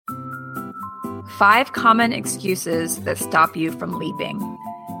5 common excuses that stop you from leaping.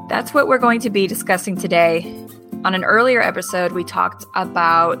 That's what we're going to be discussing today. On an earlier episode, we talked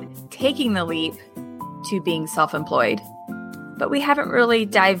about taking the leap to being self-employed, but we haven't really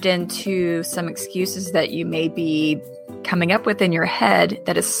dived into some excuses that you may be coming up with in your head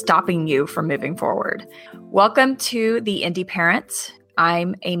that is stopping you from moving forward. Welcome to The Indie Parent.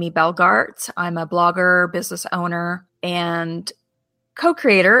 I'm Amy Belgart. I'm a blogger, business owner, and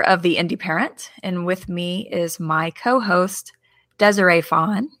co-creator of The Indie Parent. And with me is my co-host, Desiree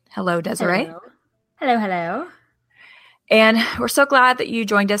Fawn. Hello, Desiree. Hello. And we're so glad that you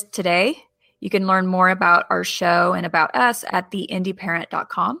joined us today. You can learn more about our show and about us at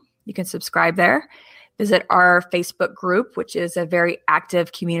theindyparent.com. You can subscribe there. Visit our Facebook group, which is a very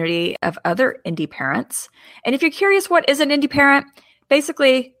active community of other indie parents. And if you're curious, what is an indie parent?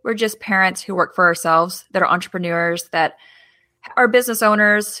 Basically, we're just parents who work for ourselves, that are entrepreneurs, that are business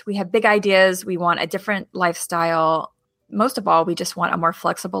owners. We have big ideas. We want a different lifestyle. Most of all, we just want a more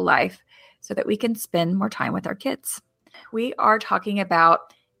flexible life so that we can spend more time with our kids. We are talking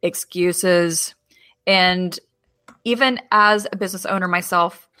about excuses. And even as a business owner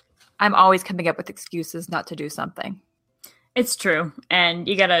myself, I'm always coming up with excuses not to do something. It's true. And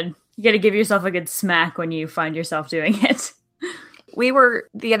you gotta give yourself a good smack when you find yourself doing it. We were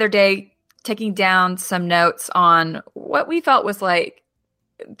the other day taking down some notes on what we felt was like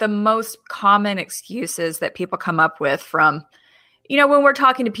the most common excuses that people come up with from, when we're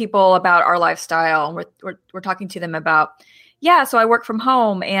talking to people about our lifestyle, we're talking to them about, so I work from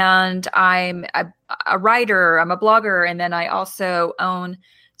home and I'm a writer, I'm a blogger, and then I also own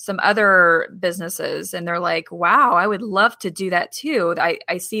some other businesses. And they're like, wow, I would love to do that too.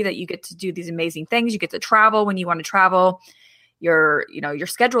 I see that you get to do these amazing things. You get to travel when you want to travel. Your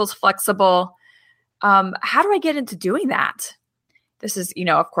schedule is flexible. How do I get into doing that? This is,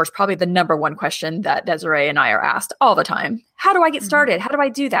 of course, probably the number one question that Desiree and I are asked all the time. How do I get started? How do I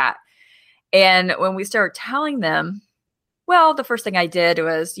do that? And when we started telling them, well, the first thing I did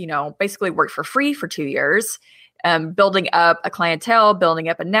was, basically work for free for 2 years, building up a clientele, building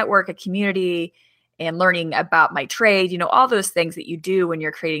up a network, a community, and learning about my trade, all those things that you do when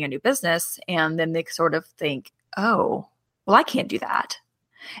you're creating a new business. And then they sort of think, oh, well, I can't do that.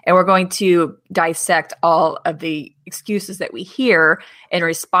 And we're going to dissect all of the excuses that we hear in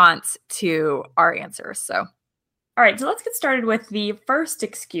response to our answers. So, all right, so let's get started with the first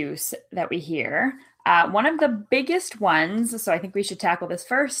excuse that we hear. One of the biggest ones, so I think we should tackle this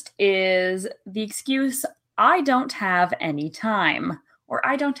first, is the excuse, I don't have any time, or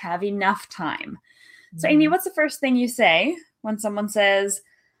I don't have enough time. So, Amy, what's the first thing you say when someone says,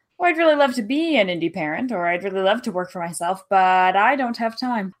 well, I'd really love to be an indie parent, or I'd really love to work for myself, but I don't have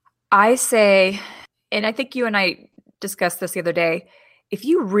time? I say, and I think you and I discussed this the other day, if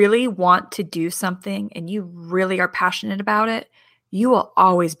you really want to do something and you really are passionate about it, you will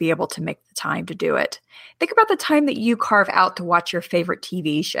always be able to make the time to do it. Think about the time that you carve out to watch your favorite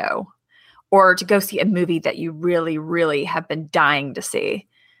TV show or to go see a movie that you really, really have been dying to see.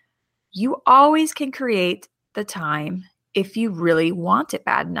 You always can create the time if you really want it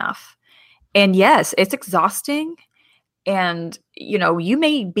bad enough. And yes, it's exhausting. And, you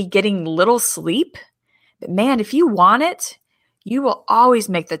may be getting little sleep, but man, if you want it, you will always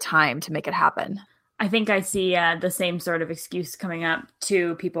make the time to make it happen. I think I see the same sort of excuse coming up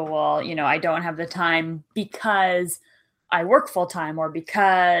to people. Well, I don't have the time because I work full time, or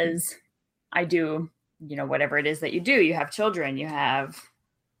because I do, whatever it is that you do. You have children, you have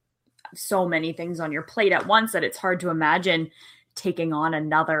so many things on your plate at once that it's hard to imagine taking on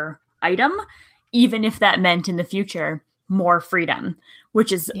another item, even if that meant in the future more freedom,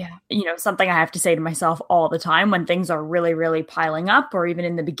 which is, something I have to say to myself all the time when things are really, really piling up, or even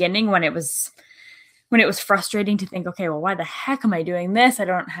in the beginning when it was frustrating to think, okay, well, why the heck am I doing this? I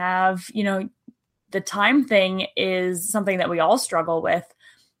don't have, the time thing is something that we all struggle with,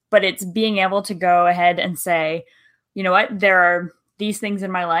 but it's being able to go ahead and say, you know what, there are these things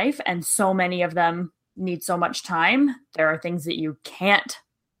in my life, and so many of them need so much time. There are things that you can't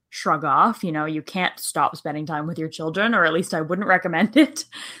shrug off. You can't stop spending time with your children, or at least I wouldn't recommend it.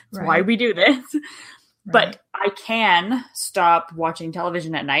 That's why we do this. Right. But I can stop watching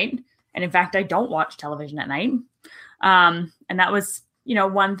television at night. And in fact, I don't watch television at night. And that was,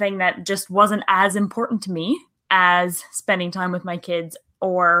 one thing that just wasn't as important to me as spending time with my kids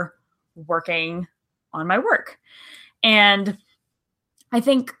or working on my work. And I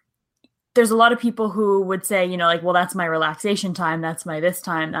think there's a lot of people who would say, well, that's my relaxation time. That's my this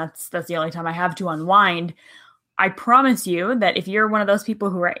time. That's the only time I have to unwind. I promise you that if you're one of those people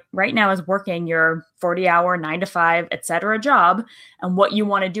who right now is working your 40-hour, 9 to 5, etc. job, and what you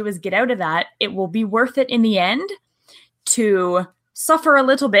want to do is get out of that, it will be worth it in the end to suffer a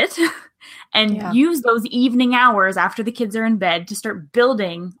little bit and use those evening hours after the kids are in bed to start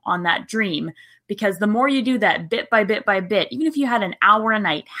building on that dream. Because the more you do that bit by bit by bit, even if you had an hour a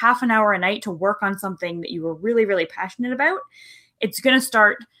night, half an hour a night to work on something that you were really, really passionate about, it's going to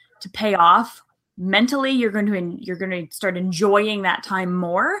start to pay off. Mentally, you're going to start enjoying that time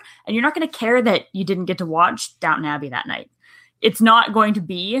more, and you're not going to care that you didn't get to watch Downton Abbey that night. It's not going to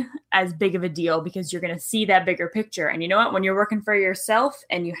be as big of a deal because you're going to see that bigger picture. And you know what? When you're working for yourself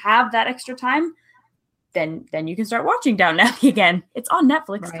and you have that extra time, then you can start watching Downton Abbey again. It's on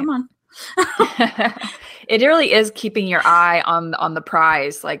Netflix. Right. Come on. It really is keeping your eye on the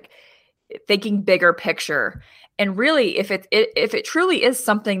prize, like thinking bigger picture. And really, if it truly is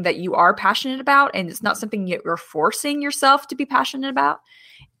something that you are passionate about and it's not something you're forcing yourself to be passionate about,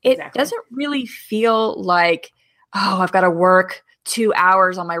 it doesn't really feel like, oh, I've got to work 2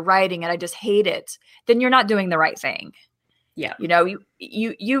 hours on my writing and I just hate it. Then you're not doing the right thing. Yeah. You know,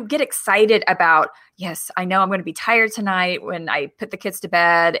 you get excited about, yes, I know I'm going to be tired tonight when I put the kids to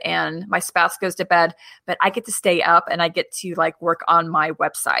bed and my spouse goes to bed, but I get to stay up and I get to like work on my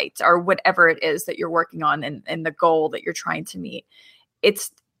website or whatever it is that you're working on and the goal that you're trying to meet.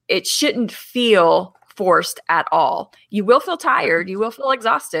 It shouldn't feel forced at all. You will feel tired, you will feel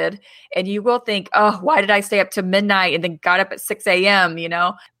exhausted, and you will think, oh, why did I stay up to midnight and then got up at 6 a.m., you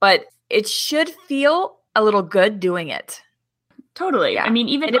know? But it should feel a little good doing it. Totally. Yeah. I mean,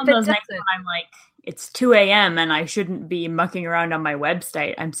 even on those nights when I'm like, it's 2 a.m. and I shouldn't be mucking around on my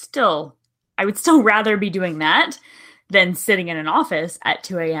website, I would still rather be doing that than sitting in an office at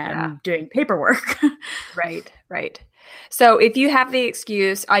 2 a.m. doing paperwork. Right. So if you have the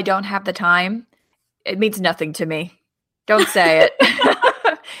excuse, I don't have the time, it means nothing to me. Don't say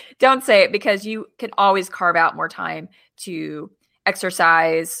it. Don't say it, because you can always carve out more time to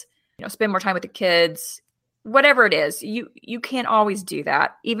exercise, spend more time with the kids. Whatever it is, you can't always do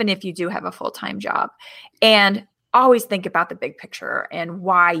that, even if you do have a full-time job. And always think about the big picture and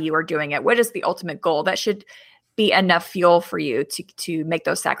why you are doing it. What is the ultimate goal? That should be enough fuel for you to make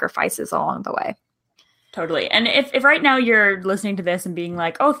those sacrifices along the way. Totally. And if right now you're listening to this and being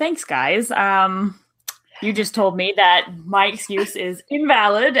like, oh, thanks, guys. You just told me that my excuse is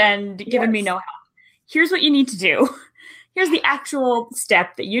invalid and given me no help. Here's what you need to do. Here's the actual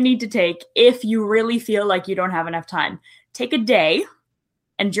step that you need to take if you really feel like you don't have enough time. Take a day,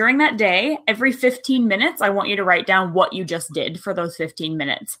 and during that day, every 15 minutes, I want you to write down what you just did for those 15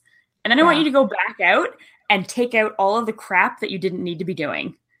 minutes. And then I want you to go back out and take out all of the crap that you didn't need to be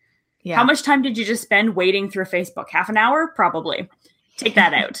doing. Yeah. How much time did you just spend wading through Facebook? Half an hour? Probably. Take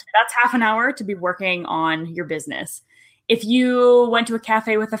that out. That's half an hour to be working on your business. If you went to a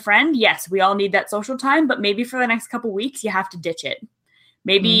cafe with a friend, yes, we all need that social time, but maybe for the next couple weeks, you have to ditch it.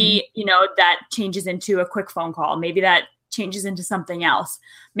 Maybe, that changes into a quick phone call. Maybe that changes into something else.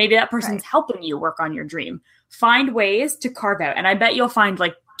 Maybe that person's helping you work on your dream. Find ways to carve out. And I bet you'll find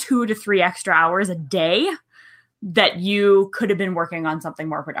like 2 to 3 extra hours a day that you could have been working on something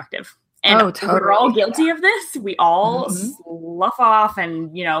more productive. And totally. We're all guilty of this. We all slough off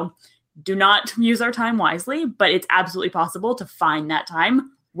and, do not use our time wisely, but it's absolutely possible to find that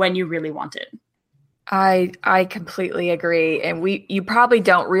time when you really want it. I completely agree. And you probably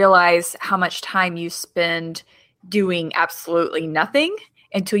don't realize how much time you spend doing absolutely nothing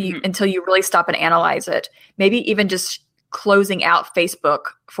until you really stop and analyze it. Maybe even just closing out Facebook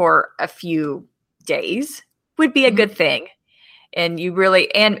for a few days would be a good thing. And you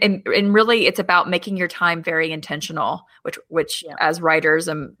really, and really it's about making your time very intentional, which as writers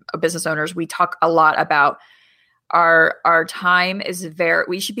and business owners, we talk a lot about our time is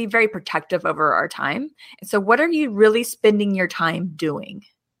we should be very protective over our time. And so what are you really spending your time doing?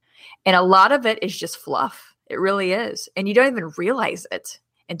 And a lot of it is just fluff. It really is. And you don't even realize it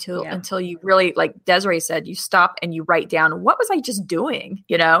until you really, like Desiree said, you stop and you write down, what was I just doing?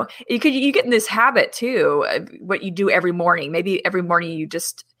 You get in this habit too, what you do every morning. Maybe every morning you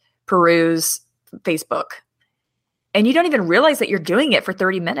just peruse Facebook and you don't even realize that you're doing it for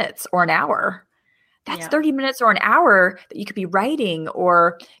 30 minutes or an hour. That's 30 minutes or an hour that you could be writing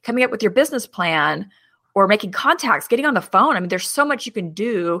or coming up with your business plan or making contacts, getting on the phone. I mean, there's so much you can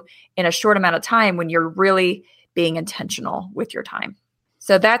do in a short amount of time when you're really being intentional with your time.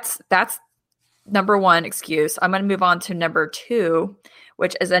 So that's number one excuse. I'm going to move on to number 2,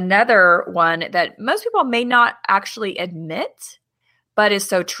 which is another one that most people may not actually admit, but is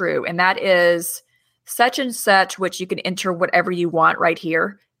so true. And that is such and such, which you can enter whatever you want right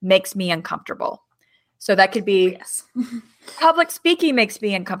here, makes me uncomfortable. So that could be Yes. public speaking makes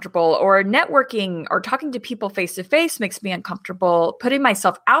me uncomfortable, or networking or talking to people face to face makes me uncomfortable. Putting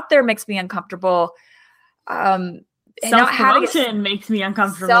myself out there makes me uncomfortable. And not having Self-promotion makes me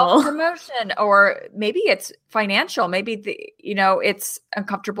uncomfortable. self-promotion, or maybe it's financial. Maybe it's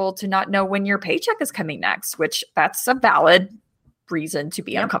uncomfortable to not know when your paycheck is coming next, which that's a valid reason to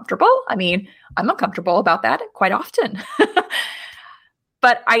be uncomfortable. I mean, I'm uncomfortable about that quite often.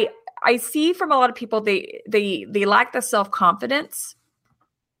 But I see from a lot of people, they lack the self-confidence.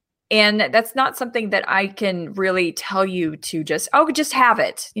 And that's not something that I can really tell you to just have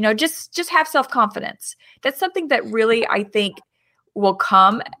it, just have self-confidence. That's something that really, I think, will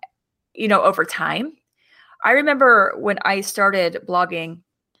come, over time. I remember when I started blogging,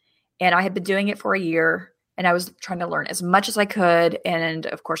 and I had been doing it for a year, and I was trying to learn as much as I could. And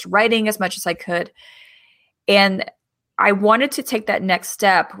of course, writing as much as I could. And I wanted to take that next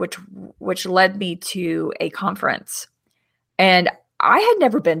step, which led me to a conference. And I had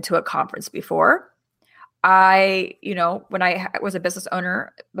never been to a conference before. When I was a business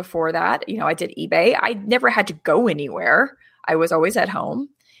owner before that, I did eBay. I never had to go anywhere. I was always at home.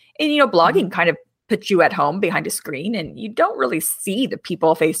 And, blogging kind of puts you at home behind a screen, and you don't really see the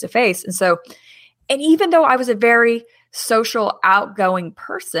people face to face. And even though I was a very social, outgoing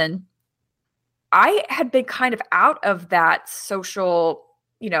person, I had been kind of out of that social,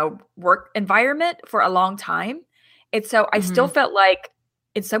 work environment for a long time. And so I still felt like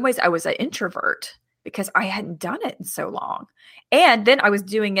in some ways I was an introvert because I hadn't done it in so long. And then I was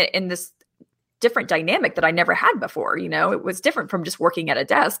doing it in this different dynamic that I never had before. It was different from just working at a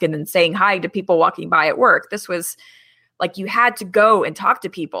desk and then saying hi to people walking by at work. This was like you had to go and talk to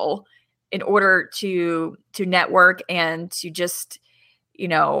people in order to network and to just,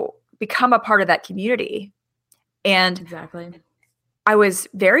 become a part of that community. And exactly. I was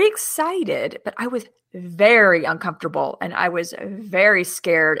very excited, but I was very uncomfortable, and I was very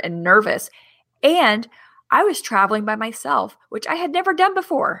scared and nervous. And I was traveling by myself, which I had never done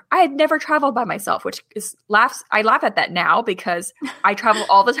before. I had never traveled by myself, I laugh at that now because I travel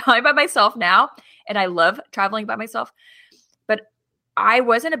all the time by myself now, and I love traveling by myself. But I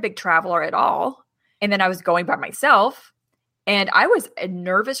wasn't a big traveler at all. And then I was going by myself, and I was a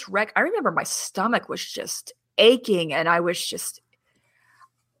nervous wreck. I remember my stomach was just aching, and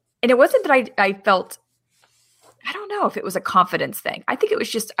and it wasn't that I felt, I don't know if it was a confidence thing. I think it was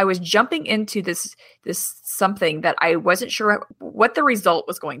just, I was jumping into this something that I wasn't sure what the result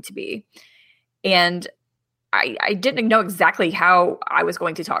was going to be. And I didn't know exactly how I was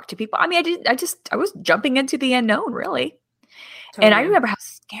going to talk to people. I mean, I was jumping into the unknown, really. Totally. And I remember how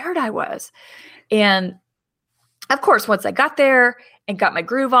scared I was. And of course, once I got there and got my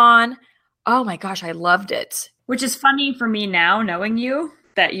groove on, oh my gosh, I loved it. Which is funny for me now, knowing you,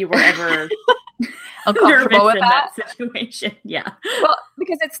 that you were ever uncomfortable with that situation. Yeah. Well,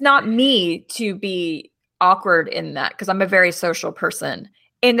 because it's not me to be awkward in that, because I'm a very social person.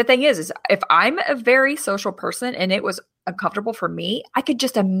 And the thing is if I'm a very social person and it was uncomfortable for me, I could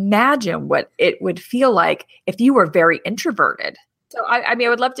just imagine what it would feel like if you were very introverted. So I mean, I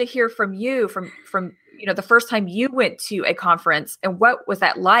would love to hear from you from the first time you went to a conference, and what was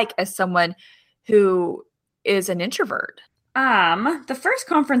that like as someone who is an introvert? The first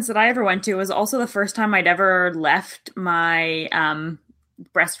conference that I ever went to was also the first time I'd ever left my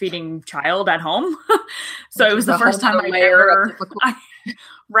breastfeeding child at home. So it was the first time I'd ever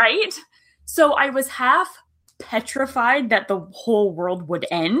right. So I was half petrified that the whole world would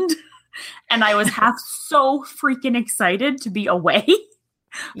end, and I was half so freaking excited to be away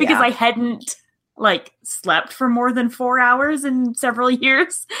because I hadn't slept for more than 4 hours in several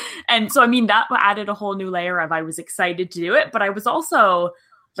years. And so, I mean, that added a whole new layer of, I was excited to do it, but I was also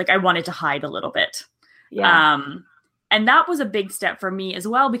I wanted to hide a little bit. Yeah. And that was a big step for me as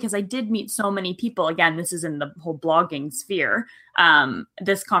well, because I did meet so many people. Again, this is in the whole blogging sphere.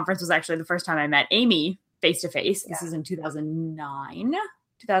 This conference was actually the first time I met Amy face to face. This is in 2009,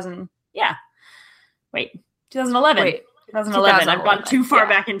 2011. Wait. 2011. I've gone too far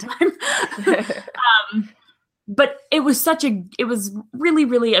back in time. But it was really,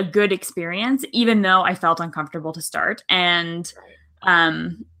 really a good experience, even though I felt uncomfortable to start. And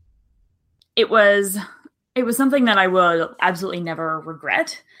it was something that I will absolutely never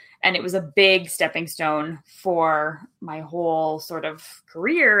regret. And it was a big stepping stone for my whole sort of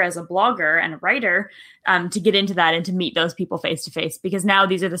career as a blogger and a writer, to get into that and to meet those people face to face, because now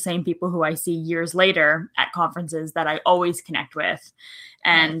these are the same people who I see years later at conferences that I always connect with.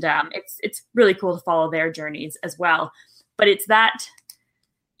 And it's really cool to follow their journeys as well. But it's that,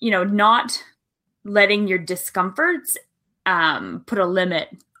 not letting your discomforts put a limit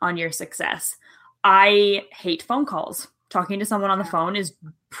on your success. I hate phone calls. Talking to someone on the phone is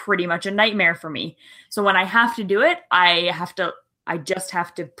pretty much a nightmare for me. So when I have to do it, I just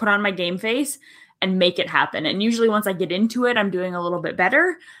have to put on my game face and make it happen. And usually once I get into it, I'm doing a little bit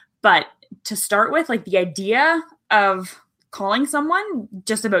better. But to start with, like the idea of calling someone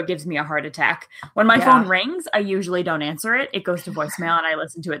just about gives me a heart attack. When my phone rings, I usually don't answer it. It goes to voicemail and I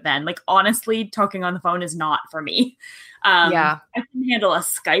listen to it then. Like, honestly, talking on the phone is not for me. I can handle a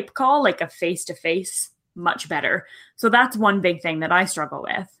Skype call, like a face-to-face, much better. So that's one big thing that I struggle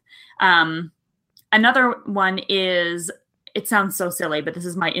with. Another one is, it sounds so silly, but this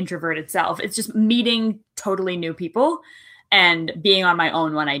is my introverted self. It's just meeting totally new people and being on my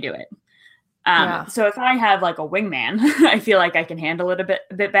own when I do it. So if I have like a wingman, I feel like I can handle it a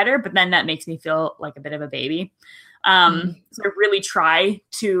bit better, but then that makes me feel like a bit of a baby. So I really try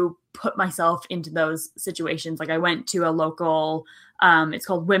to put myself into those situations. Like I went to a local, it's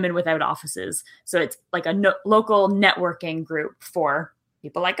called Women Without Offices. So it's like a local networking group for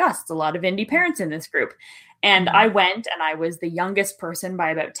people like us. It's a lot of indie parents in this group. And I went and I was the youngest person by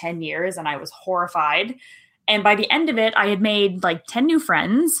about 10 years and I was horrified. And by the end of it, I had made like 10 new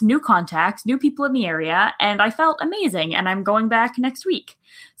friends, new contacts, new people in the area, and I felt amazing. And I'm going back next week.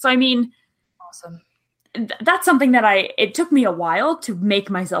 So, I mean, awesome. That's something that it took me a while to make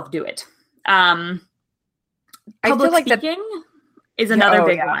myself do it. Public speaking is another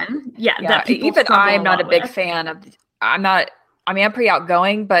big one. Yeah. Even I'm not a big fan of, I'm pretty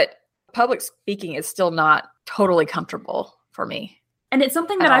outgoing, but public speaking is still not totally comfortable for me. And it's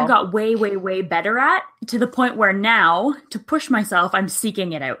something that I've got way, way, way better at, to the point where now, to push myself, I'm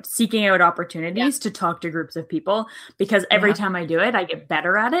seeking out opportunities to talk to groups of people, because every time I do it, I get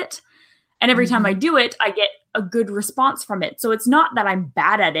better at it. And every time I do it, I get a good response from it. So it's not that I'm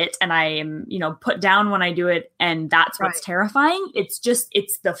bad at it and I am, put down when I do it and that's what's terrifying. It's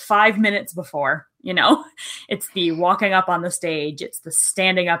the 5 minutes before, it's the walking up on the stage. It's the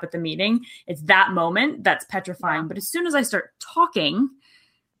standing up at the meeting. It's that moment that's petrifying. But as soon as I start talking,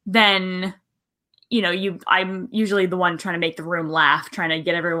 then, I'm usually the one trying to make the room laugh, trying to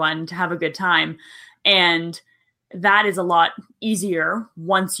get everyone to have a good time. And that is a lot easier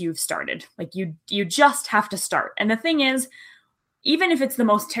once you've started. Like you just have to start. And the thing is, even if it's the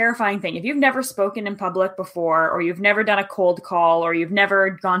most terrifying thing, if you've never spoken in public before, or you've never done a cold call, or you've never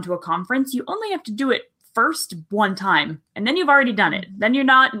gone to a conference, you only have to do it first one time. And then you've already done it. Then you're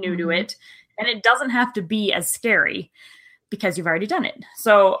not new to it. And it doesn't have to be as scary because you've already done it.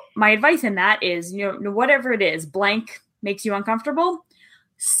 So my advice in that is, whatever it is, blank makes you uncomfortable,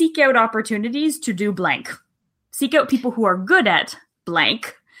 seek out opportunities to do blank. Seek out people who are good at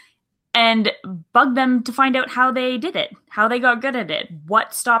blank and bug them to find out how they did it, how they got good at it,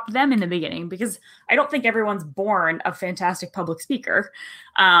 what stopped them in the beginning. Because I don't think everyone's born a fantastic public speaker,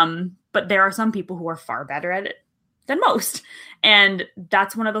 but there are some people who are far better at it than most. And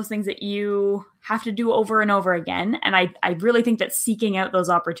that's one of those things that you have to do over and over again. And I really think that seeking out those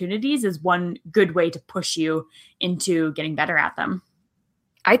opportunities is one good way to push you into getting better at them.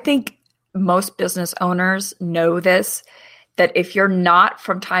 I think most business owners know this, that if you're not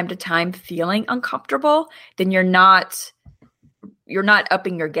from time to time feeling uncomfortable, then you're not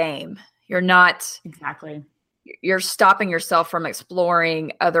upping your game. You're stopping yourself from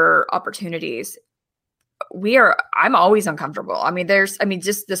exploring other opportunities. I'm always uncomfortable.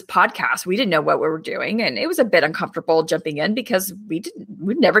 Just this podcast, we didn't know what we were doing, and it was a bit uncomfortable jumping in because we've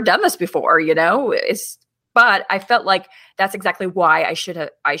never done this before, But I felt like that's exactly why I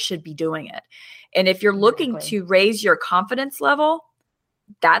should be doing it. And if you're looking to raise your confidence level,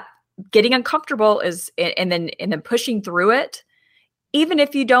 that getting uncomfortable is, and then pushing through it, even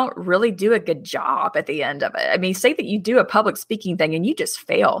if you don't really do a good job at the end of it. Say that you do a public speaking thing and you just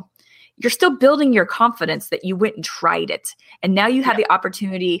fail. You're still building your confidence that you went and tried it. And now you have the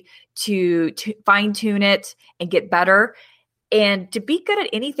opportunity to fine tune it and get better. And to be good at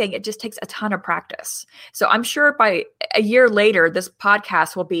anything, it just takes a ton of practice. So I'm sure by a year later, this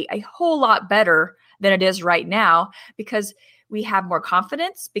podcast will be a whole lot better than it is right now, because we have more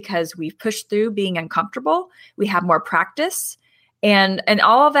confidence, because we've pushed through being uncomfortable. We have more practice, and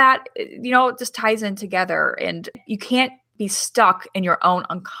all of that, it just ties in together. And you can't be stuck in your own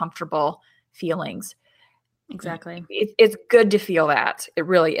uncomfortable feelings. Exactly. It's good to feel that. It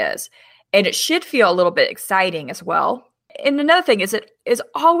really is. And it should feel a little bit exciting as well. And another thing is, it is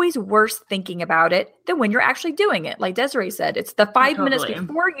always worse thinking about it than when you're actually doing it. Like Desiree said, it's the 5 minutes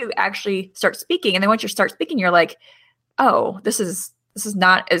before you actually start speaking. And then once you start speaking, you're like, oh, this is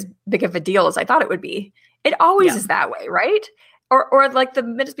not as big of a deal as I thought it would be. It always is that way, right? Or like the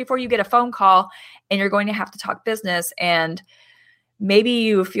minutes before you get a phone call and you're going to have to talk business, and maybe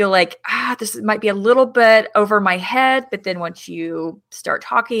you feel like, this might be a little bit over my head. But then once you start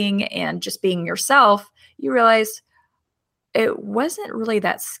talking and just being yourself, you realize it wasn't really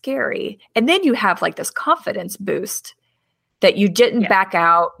that scary. And then you have like this confidence boost that you didn't back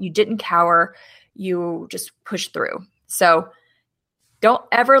out, you didn't cower, you just pushed through. So don't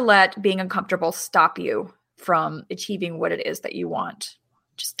ever let being uncomfortable stop you from achieving what it is that you want.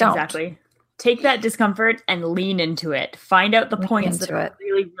 Just don't. Exactly. Take that discomfort and lean into it. Find out the points that are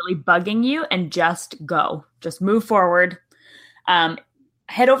really, really bugging you and just go. Just move forward.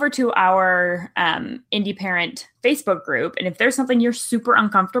 Head over to our Indie Parent Facebook group. And if there's something you're super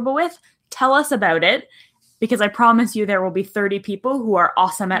uncomfortable with, tell us about it. Because I promise you there will be 30 people who are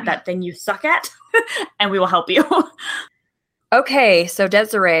awesome at that thing you suck at. And we will help you. Okay. So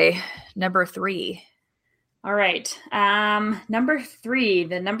Desiree, number 3. All right. Number 3,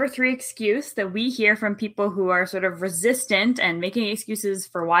 the number 3 excuse that we hear from people who are sort of resistant and making excuses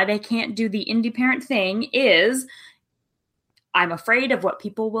for why they can't do the indie parent thing is, I'm afraid of what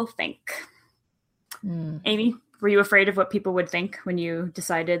people will think. Amy, were you afraid of what people would think when you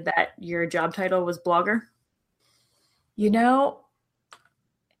decided that your job title was blogger?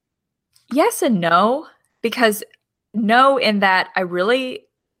 Yes and no, because no, in that I really,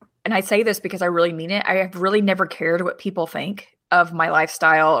 and I say this because I really mean it, I have really never cared what people think of my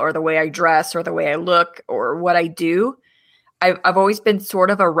lifestyle or the way I dress or the way I look or what I do. I've always been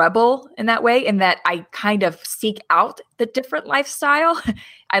sort of a rebel in that way, in that I kind of seek out the different lifestyle.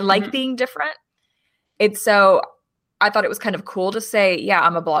 I like being different. And so I thought it was kind of cool to say, yeah,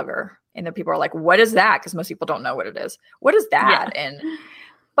 I'm a blogger. And then people are like, what is that? Because most people don't know what it is. What is that? Yeah.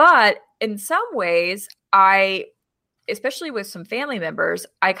 But in some ways, especially with some family members,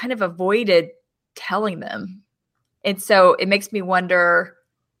 I kind of avoided telling them. And so it makes me wonder,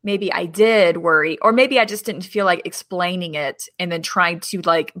 maybe I did worry, or maybe I just didn't feel like explaining it and then trying to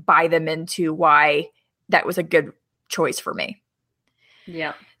like buy them into why that was a good choice for me.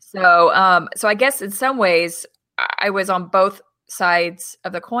 Yeah. So, so I guess in some ways I was on both sides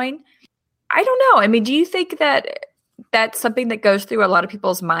of the coin. I don't know. I mean, do you think that that's something that goes through a lot of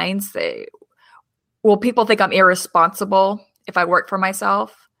people's minds? Will people think I'm irresponsible if I work for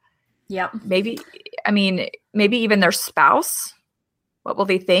myself? Yep. Maybe even their spouse. What will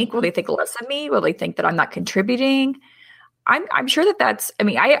they think? Will they think less of me? Will they think that I'm not contributing? I'm sure that's,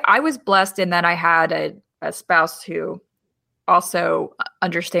 I was blessed in that I had a spouse who also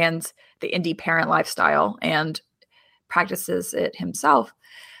understands the indie parent lifestyle and practices it himself.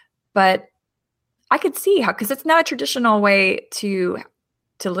 But I could see how, because it's not a traditional way to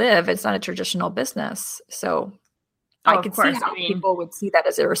live. It's not a traditional business. So I could see how people would see that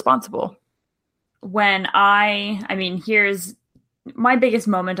as irresponsible. Here's my biggest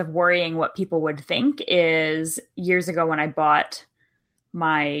moment of worrying what people would think is years ago when I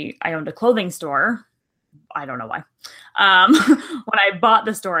owned a clothing store. I don't know why. When I bought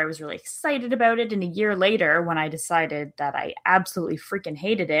the store, I was really excited about it. And a year later, when I decided that I absolutely freaking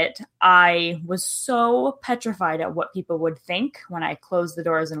hated it, I was so petrified at what people would think when I closed the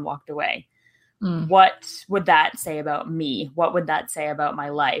doors and walked away. What would that say about me? What would that say about my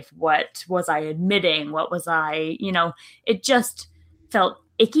life? What was I admitting? What was I, it just felt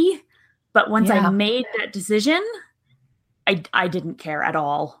icky. But once I made that decision, I didn't care at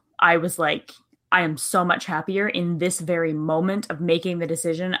all. I was like, I am so much happier in this very moment of making the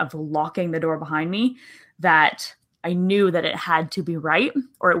decision of locking the door behind me that I knew that it had to be right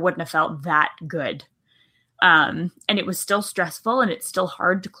or it wouldn't have felt that good. And it was still stressful and it's still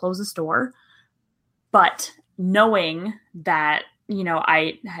hard to close a store. But knowing that,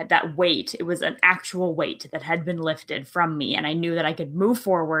 I had that weight, it was an actual weight that had been lifted from me. And I knew that I could move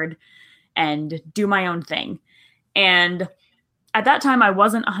forward and do my own thing. And at that time, I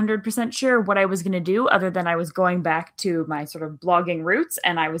wasn't 100% sure what I was going to do other than I was going back to my sort of blogging roots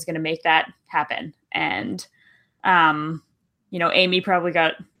and I was going to make that happen. And, Amy probably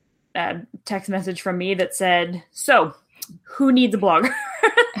got a text message from me that said, so who needs a blogger?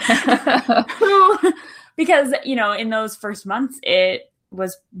 Because, in those first months, it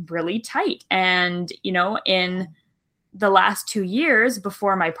was really tight. And, in the last 2 years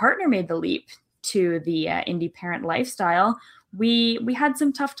before my partner made the leap to the indie parent lifestyle, we had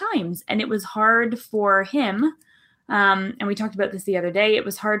some tough times and it was hard for him. And we talked about this the other day. It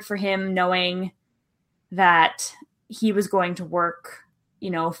was hard for him knowing that he was going to work,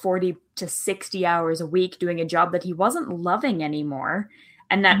 40 to 60 hours a week doing a job that he wasn't loving anymore.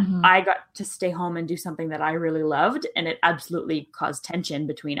 And that I got to stay home and do something that I really loved. And it absolutely caused tension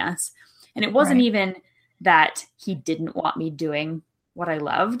between us. And it wasn't even that he didn't want me doing what I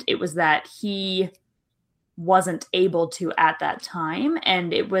loved. It was that he wasn't able to at that time.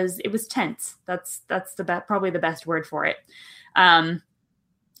 And it was tense. That's probably the best word for it. And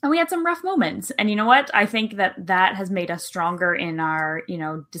we had some rough moments. And you know what? I think that has made us stronger in our,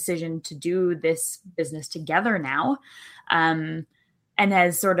 decision to do this business together now. And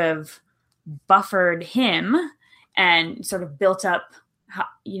has sort of buffered him and sort of built up,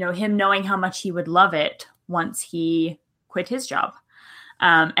 him knowing how much he would love it once he quit his job.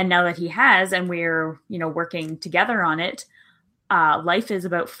 And now that he has, and we're, working together on it, life is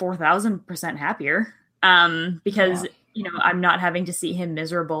about 4,000% happier. Because, I'm not having to see him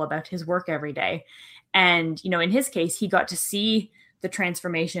miserable about his work every day. And, in his case, he got to see the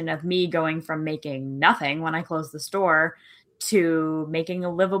transformation of me going from making nothing when I closed the store to making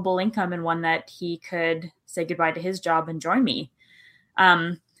a livable income, and one that he could say goodbye to his job and join me.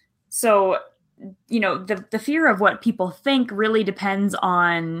 So, the fear of what people think really depends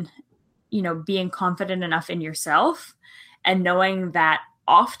on, being confident enough in yourself and knowing that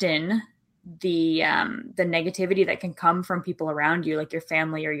often the negativity that can come from people around you, like your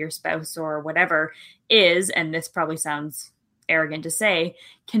family or your spouse or whatever, is, and this probably sounds arrogant to say,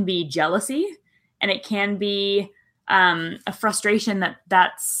 can be jealousy, and it can be a frustration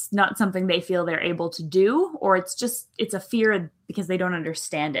that's not something they feel they're able to do, or it's a fear because they don't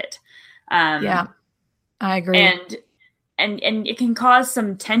understand it. Yeah, I agree. And it can cause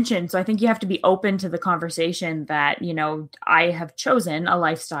some tension. So I think you have to be open to the conversation that, I have chosen a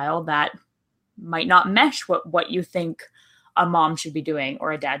lifestyle that might not mesh what you think a mom should be doing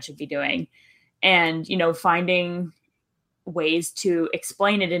or a dad should be doing. And, finding ways to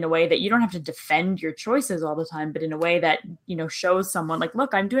explain it in a way that you don't have to defend your choices all the time, but in a way that, shows someone like,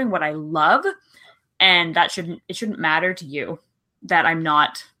 look, I'm doing what I love, and it shouldn't matter to you that I'm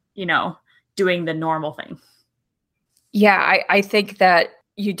not, doing the normal thing. Yeah, I think that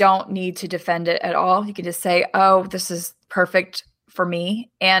you don't need to defend it at all. You can just say, oh, this is perfect for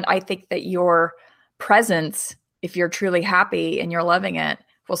me. And I think that your presence, if you're truly happy and you're loving it,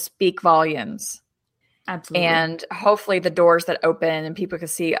 will speak volumes. Absolutely. And hopefully the doors that open and people can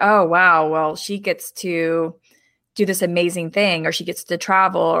see, oh, wow, well, she gets to do this amazing thing, or she gets to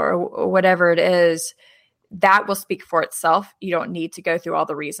travel, or whatever it is, that will speak for itself. You don't need to go through all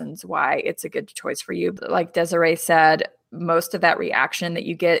the reasons why it's a good choice for you. But like Desiree said, most of that reaction that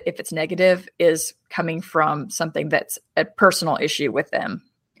you get, if it's negative, is coming from something that's a personal issue with them.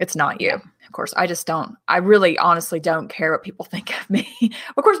 It's not you. Yeah. Of course, I really honestly don't care what people think of me.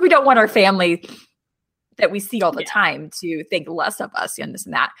 Of course, we don't want our family that we see all the time to think less of us and this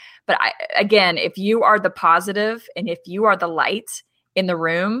and that. But again, if you are the positive and if you are the light in the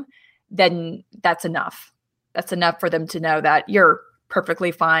room, then that's enough. That's enough for them to know that you're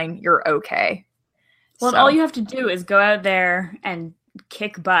perfectly fine. You're okay. Well, all you have to do is go out there and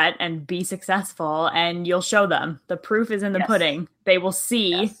kick butt and be successful, and you'll show them. The proof is in the pudding. They will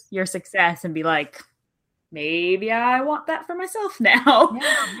see your success and be like, maybe I want that for myself now.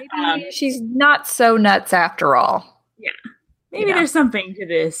 Yeah, maybe she's not so nuts after all. Yeah. Maybe there's something to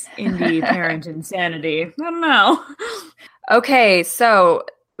this indie parent insanity. I don't know. Okay, so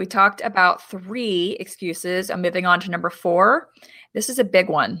we talked about 3 excuses. I'm moving on to number 4. This is a big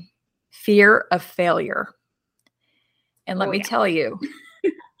one. Fear of failure. And let me tell you,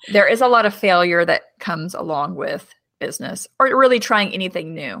 there is a lot of failure that comes along with business or really trying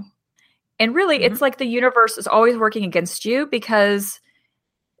anything new. And really, it's like the universe is always working against you, because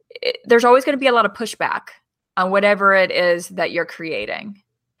there's always going to be a lot of pushback on whatever it is that you're creating.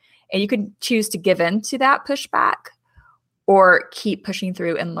 And you can choose to give in to that pushback or keep pushing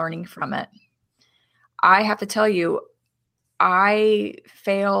through and learning from it. I have to tell you, I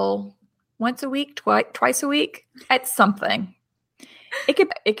fail once a week, twice a week at something.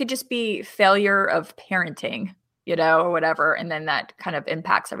 It could just be failure of parenting, or whatever. And then that kind of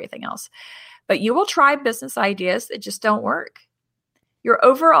impacts everything else. But you will try business ideas that just don't work. Your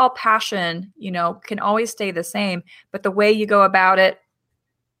overall passion, can always stay the same, but the way you go about it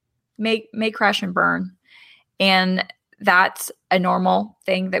may crash and burn. And that's a normal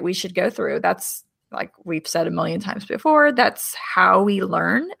thing that we should go through. That's, like we've said a million times before, that's how we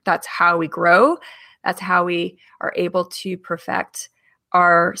learn. That's how we grow. That's how we are able to perfect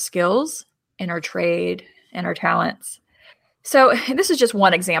our skills and our trade and our talents. So this is just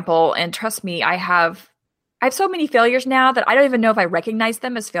one example. And trust me, I have so many failures now that I don't even know if I recognize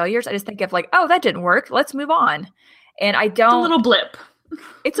them as failures. I just think of like, oh, that didn't work. Let's move on. And I don't. It's a little blip.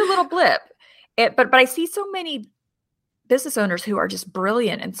 It's a little blip. But I see so many business owners who are just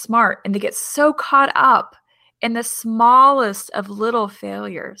brilliant and smart, and they get so caught up in the smallest of little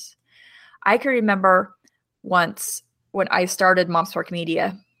failures. I can remember once when I started Mom's Work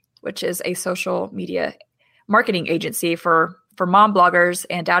Media, which is a social media marketing agency for mom bloggers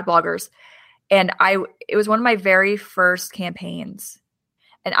and dad bloggers. And it was one of my very first campaigns.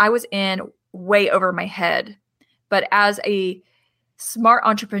 And I was in way over my head. But as a smart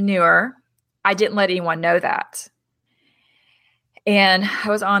entrepreneur, I didn't let anyone know that. And I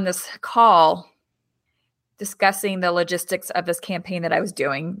was on this call discussing the logistics of this campaign that I was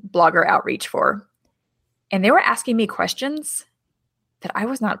doing, blogger outreach for. And they were asking me questions that I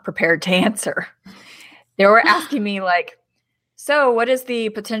was not prepared to answer. They were asking me like, so what is the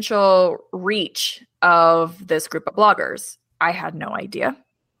potential reach of this group of bloggers? I had no idea.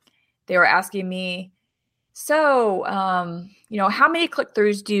 They were asking me, so, how many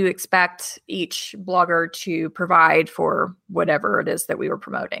click-throughs do you expect each blogger to provide for whatever it is that we were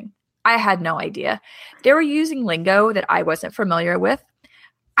promoting? I had no idea. They were using lingo that I wasn't familiar with.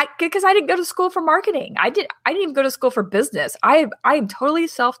 Because I didn't go to school for marketing. I didn't even go to school for business. I am totally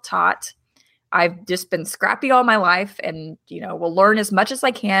self-taught. I've just been scrappy all my life and, will learn as much as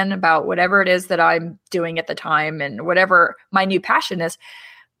I can about whatever it is that I'm doing at the time and whatever my new passion is.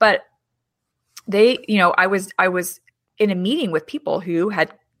 But I was in a meeting with people who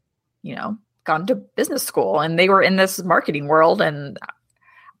had, gone to business school and they were in this marketing world. And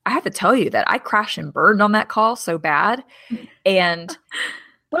I have to tell you that I crashed and burned on that call so bad.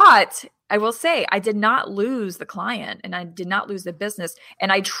 But I will say I did not lose the client and I did not lose the business.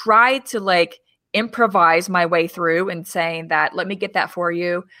 And I tried to improvise my way through and saying that, let me get that for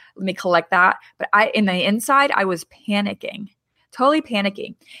you. Let me collect that. But in the inside, I was panicking. Totally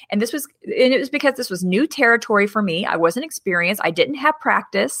panicking. And it was because this was new territory for me. I wasn't experienced. I didn't have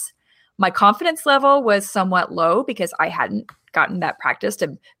practice. My confidence level was somewhat low because I hadn't gotten that practice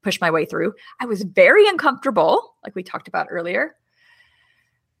to push my way through. I was very uncomfortable, like we talked about earlier.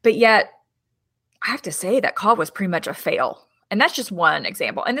 But yet, I have to say that call was pretty much a fail. And that's just one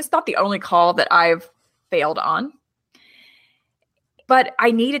example. And it's not the only call that I've failed on. But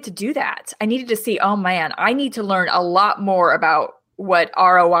I needed to do that. I needed to see, oh man, I need to learn a lot more about what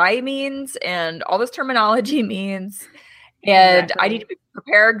ROI means and all this terminology means. And exactly. I need to be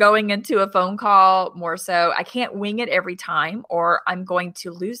prepared going into a phone call more so. I can't wing it every time or I'm going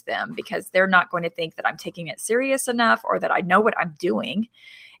to lose them because they're not going to think that I'm taking it serious enough or that I know what I'm doing.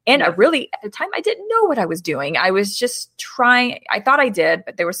 And at the time, I didn't know what I was doing. I was just trying. I thought I did,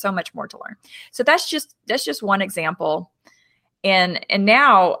 but there was so much more to learn. So that's just one example. And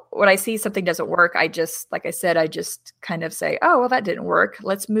now when I see something doesn't work, I just kind of say, oh, well, that didn't work.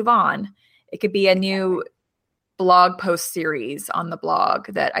 Let's move on. It could be a new blog post series on the blog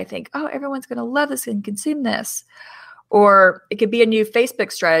that I think, oh, everyone's going to love this and consume this. Or it could be a new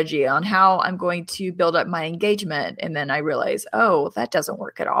Facebook strategy on how I'm going to build up my engagement. And then I realize, oh, that doesn't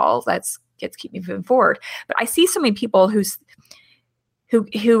work at all. Let's keep moving forward. But I see so many people who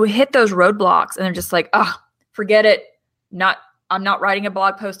hit those roadblocks and they're just like, oh, forget it. I'm not writing a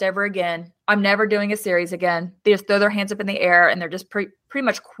blog post ever again. I'm never doing a series again. They just throw their hands up in the air and they're just pretty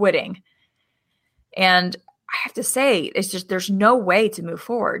much quitting. And I have to say, it's just, there's no way to move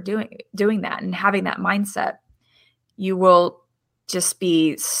forward doing that and having that mindset. You will just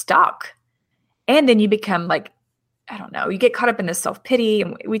be stuck. And then you become you get caught up in this self-pity.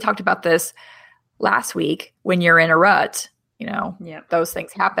 And we talked about this last week. When you're in a rut, those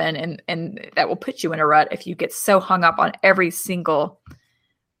things happen and that will put you in a rut if you get so hung up on every single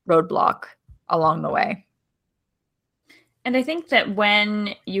roadblock along the way. And I think that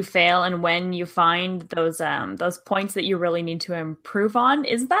when you fail and when you find those points that you really need to improve on,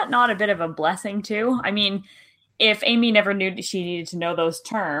 is that not a bit of a blessing too? I mean, if Amy never knew that she needed to know those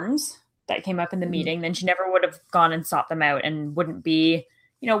terms that came up in the meeting, then she never would have gone and sought them out and wouldn't be,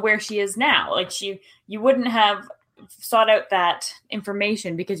 where she is now. You wouldn't have sought out that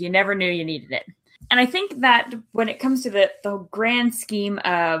information because you never knew you needed it. And I think that when it comes to the grand scheme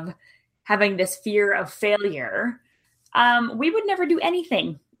of having this fear of failure, we would never do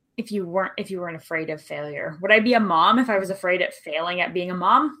anything if you weren't afraid of failure. Would I be a mom if I was afraid of failing at being a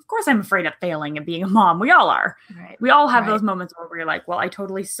mom? Of course I'm afraid of failing at being a mom. We all are. Right. We all have those moments where we're like, well, I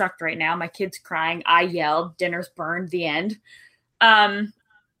totally sucked right now. My kid's crying. I yelled. Dinner's burned. The end.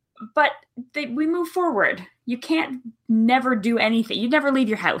 But we move forward. You can't never do anything. You'd never leave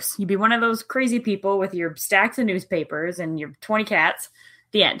your house. You'd be one of those crazy people with your stacks of newspapers and your 20 cats.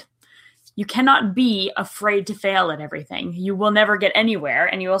 The end. You cannot be afraid to fail at everything. You will never get anywhere,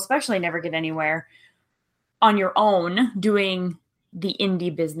 and you will especially never get anywhere on your own doing the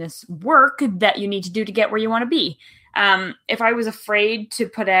indie business work that you need to do to get where you want to be. If I was afraid to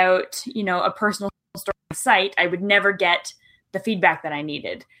put out, a personal story on my site, I would never get the feedback that I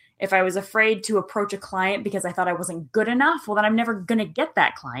needed. If I was afraid to approach a client because I thought I wasn't good enough, well, then I'm never going to get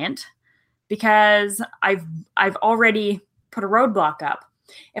that client because I've already put a roadblock up.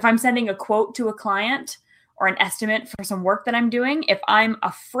 If I'm sending a quote to a client or an estimate for some work that I'm doing, if I'm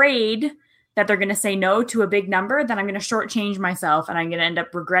afraid that they're going to say no to a big number, then I'm going to shortchange myself and I'm going to end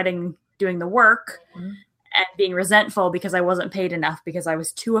up regretting doing the work and being resentful because I wasn't paid enough because I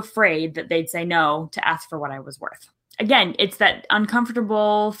was too afraid that they'd say no to ask for what I was worth. Again, it's that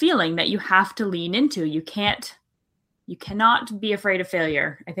uncomfortable feeling that you have to lean into. You cannot be afraid of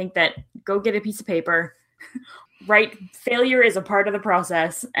failure. I think that go get a piece of paper, write failure is a part of the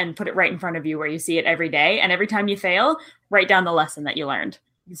process and put it right in front of you where you see it every day. And every time you fail, write down the lesson that you learned.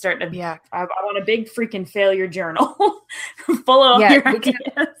 You start to, I want a big freaking failure journal full of your ideas.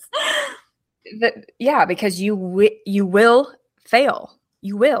 Because you will fail.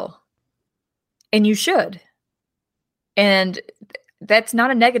 You will. And you should. And that's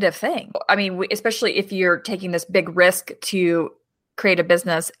not a negative thing. I mean, especially if you're taking this big risk to create a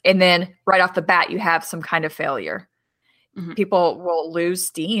business and then right off the bat, you have some kind of failure. Mm-hmm. People will lose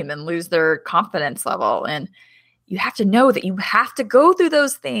steam and lose their confidence level. And you have to know that you have to go through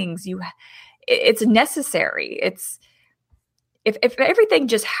those things. It's necessary. If everything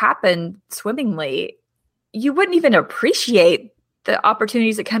just happened swimmingly, you wouldn't even appreciate the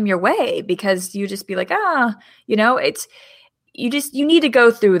opportunities that come your way because you just be like, you need to go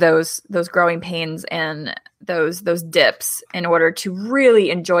through those growing pains and those dips in order to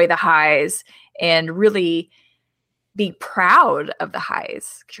really enjoy the highs and really be proud of the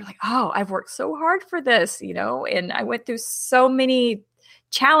highs. Because you're like, I've worked so hard for this, and I went through so many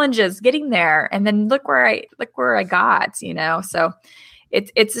challenges getting there, and then look where I got, So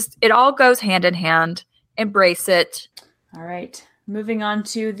it's just, it all goes hand in hand. Embrace it. All right. Moving on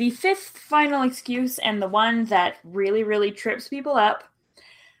to the fifth final excuse, and the one that really, really trips people up.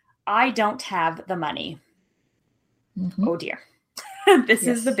 I don't have the money. Mm-hmm. Oh dear. This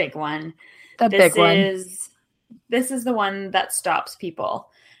is the big one. This is the one that stops people.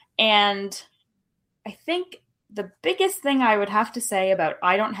 And I think the biggest thing I would have to say about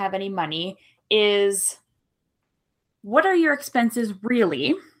I don't have any money is, what are your expenses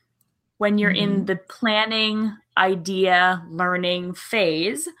really when you're in the planning, idea, learning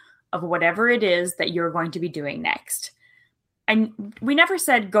phase of whatever it is that you're going to be doing next? And we never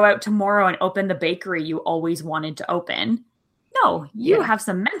said go out tomorrow and open the bakery you always wanted to open. No, you have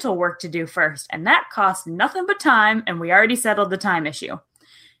some mental work to do first, and that costs nothing but time, and we already settled the time issue.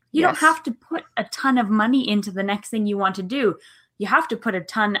 You don't have to put a ton of money into the next thing you want to do. You have to put a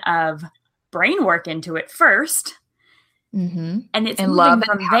ton of brain work into it first, and it's moving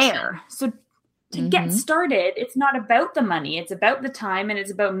from there. So to get started, it's not about the money. It's about the time, and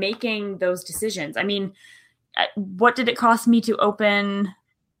it's about making those decisions. I mean, what did it cost me to open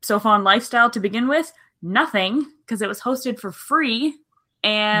Sofa on Lifestyle to begin with? Nothing, because it was hosted for free,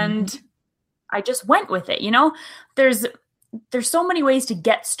 and I just went with it. There's so many ways to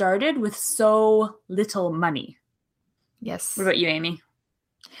get started with so little money. Yes. What about you, Amy?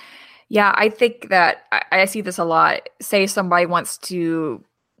 Yeah, I think that I see this a lot. Say somebody wants to,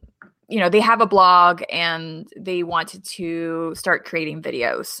 they have a blog and they wanted to start creating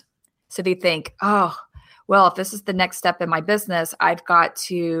videos. So they think, well, if this is the next step in my business, I've got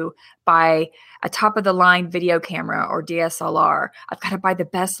to buy a top of the line video camera or DSLR. I've got to buy the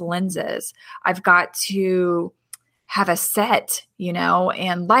best lenses. I've got to have a set,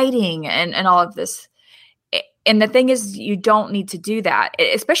 and lighting and all of this. And the thing is, you don't need to do that,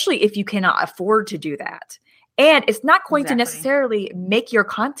 especially if you cannot afford to do that. And it's not going to necessarily make your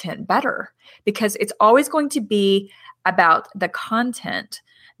content better, because it's always going to be about the content,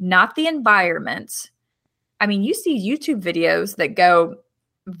 not the environment. I mean, you see YouTube videos that go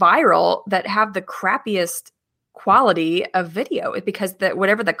viral that have the crappiest quality of video because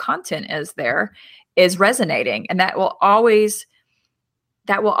whatever the content is there is resonating, and that will always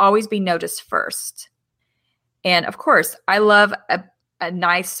be noticed first. And of course, I love a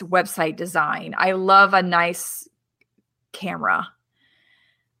nice website design. I love a nice camera.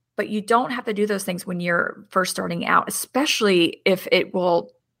 But you don't have to do those things when you're first starting out, especially if it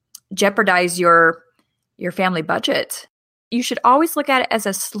will jeopardize your family budget. You should always look at it as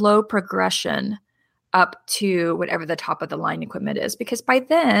a slow progression up to whatever the top of the line equipment is, because by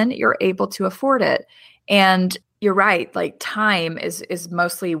then you're able to afford it. And you're right, like time is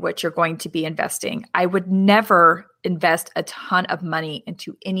mostly what you're going to be investing. I would never invest a ton of money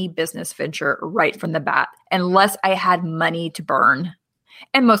into any business venture right from the bat unless I had money to burn.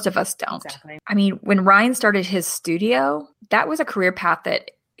 And most of us don't. Exactly. I mean, when Ryan started his studio, that was a career path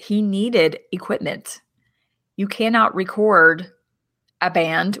that he needed equipment. You cannot record a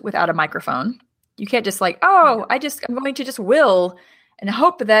band without a microphone. You can't just I'm going to just will and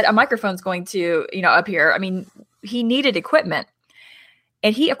hope that a microphone's going to, appear. I mean, he needed equipment.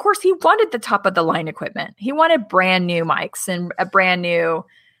 And he wanted the top of the line equipment. He wanted brand new mics and a brand new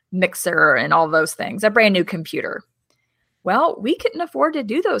mixer and all those things, a brand new computer. Well, we couldn't afford to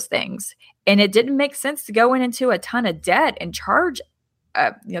do those things. And it didn't make sense to go into a ton of debt and charge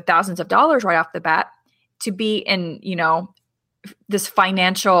thousands of dollars right off the bat to be in, this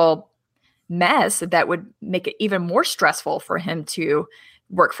financial mess that would make it even more stressful for him to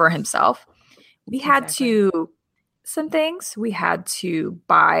work for himself. We had to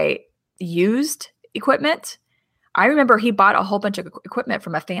buy used equipment. I remember he bought a whole bunch of equipment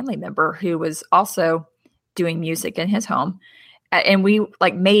from a family member who was also doing music in his home. And we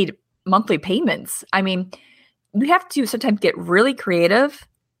made monthly payments. I mean, you have to sometimes get really creative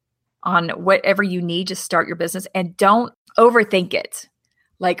on whatever you need to start your business, and don't overthink it.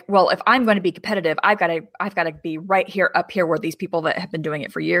 If I'm going to be competitive, I've got to be right here, up here where these people that have been doing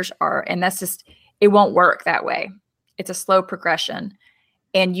it for years are. And that's just, it won't work that way. It's a slow progression,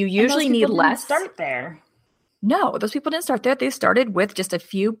 and you usually need less. Start there. No, those people didn't start there. They started with just a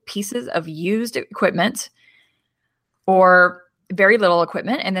few pieces of used equipment or very little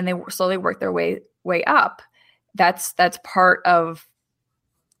equipment, and then they slowly worked their way up. That's part of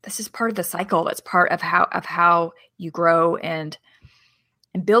the cycle. That's part of how you grow and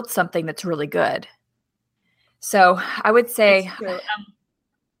build something that's really good. So I would say,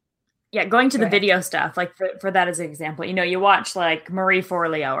 going to the video stuff, for that as an example, you watch Marie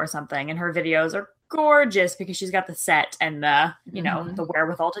Forleo or something, and her videos are gorgeous because she's got the set and the, the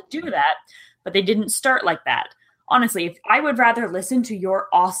wherewithal to do that, but they didn't start like that. Honestly, if I would rather listen to your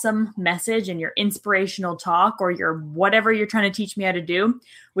awesome message and your inspirational talk or your whatever you're trying to teach me how to do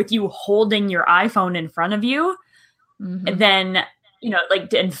with you holding your iPhone in front of you, than,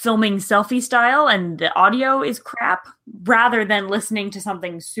 and filming selfie style and the audio is crap, rather than listening to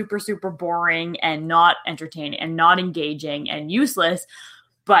something super, super boring and not entertaining and not engaging and useless.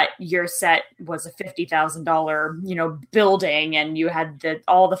 But your set was a $50,000, building, and you had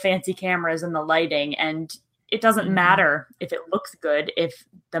all the fancy cameras and the lighting, and it doesn't matter if it looks good if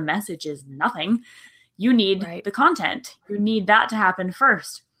the message is nothing. You need the content. You need that to happen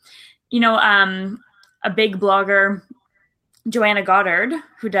first. A big blogger, Joanna Goddard,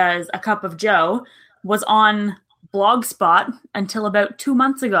 who does A Cup of Joe, was on Blogspot until about 2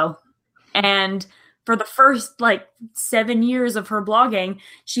 months ago. And for the first 7 years of her blogging,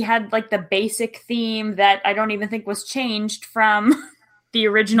 she had the basic theme that I don't even think was changed from the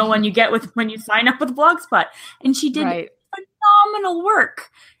original one you get when you sign up with Blogspot. And she did phenomenal work.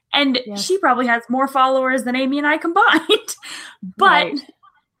 And she probably has more followers than Amy and I combined. But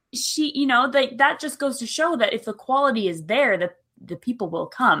she, that just goes to show that if the quality is there, that the people will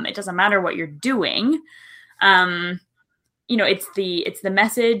come. It doesn't matter what you're doing. It's the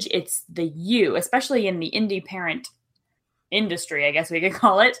message, it's the you, especially in the indie parent industry, I guess we could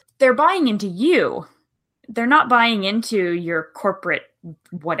call it. They're buying into you. They're not buying into your corporate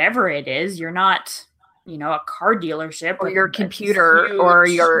whatever it is. You're not, a car dealership or your computer or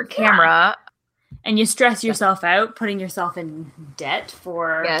your camera. And you stress yourself out, putting yourself in debt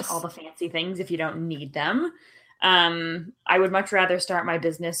for all the fancy things if you don't need them. I would much rather start my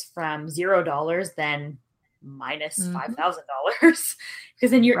business from $0 than minus $5,000,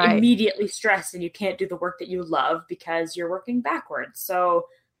 because then you're immediately stressed and you can't do the work that you love because you're working backwards. So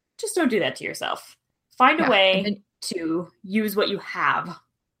just don't do that to yourself. Find a way to use what you have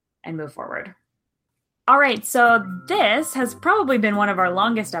and move forward. All right, so this has probably been one of our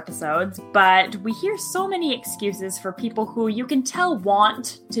longest episodes, but we hear so many excuses for people who you can tell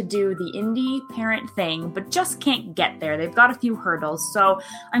want to do the indie parent thing, but just can't get there. They've got a few hurdles. So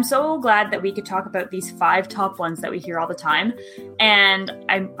I'm so glad that we could talk about these 5 top ones that we hear all the time. And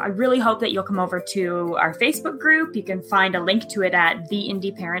I really hope that you'll come over to our Facebook group. You can find a link to it at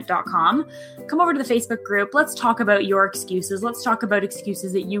theindyparent.com. Come over to the Facebook group. Let's talk about your excuses. Let's talk about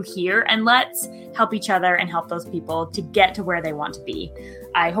excuses that you hear, and let's help each other and help those people to get to where they want to be.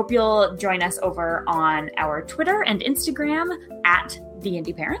 I hope you'll join us over on our Twitter and Instagram at The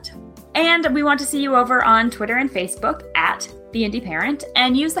Indie Parent. And we want to see you over on Twitter and Facebook at The Indie Parent,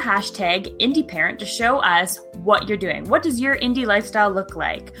 and use the hashtag IndieParent to show us what you're doing. What does your indie lifestyle look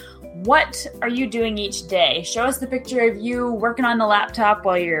like? What are you doing each day? Show us the picture of you working on the laptop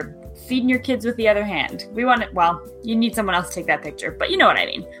while you're feeding your kids with the other hand. We want it. Well, you need someone else to take that picture, but you know what I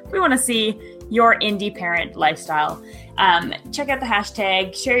mean. We want to see your indie parent lifestyle. Check out the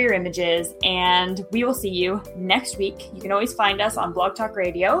hashtag, share your images, and we will see you next week. You can always find us on Blog Talk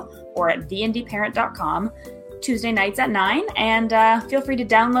Radio or at theindyparent.com Tuesday nights at 9. And feel free to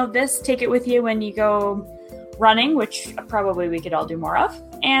download this, take it with you when you go running, which probably we could all do more of.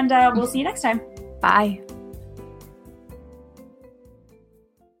 And we'll see you next time. Bye.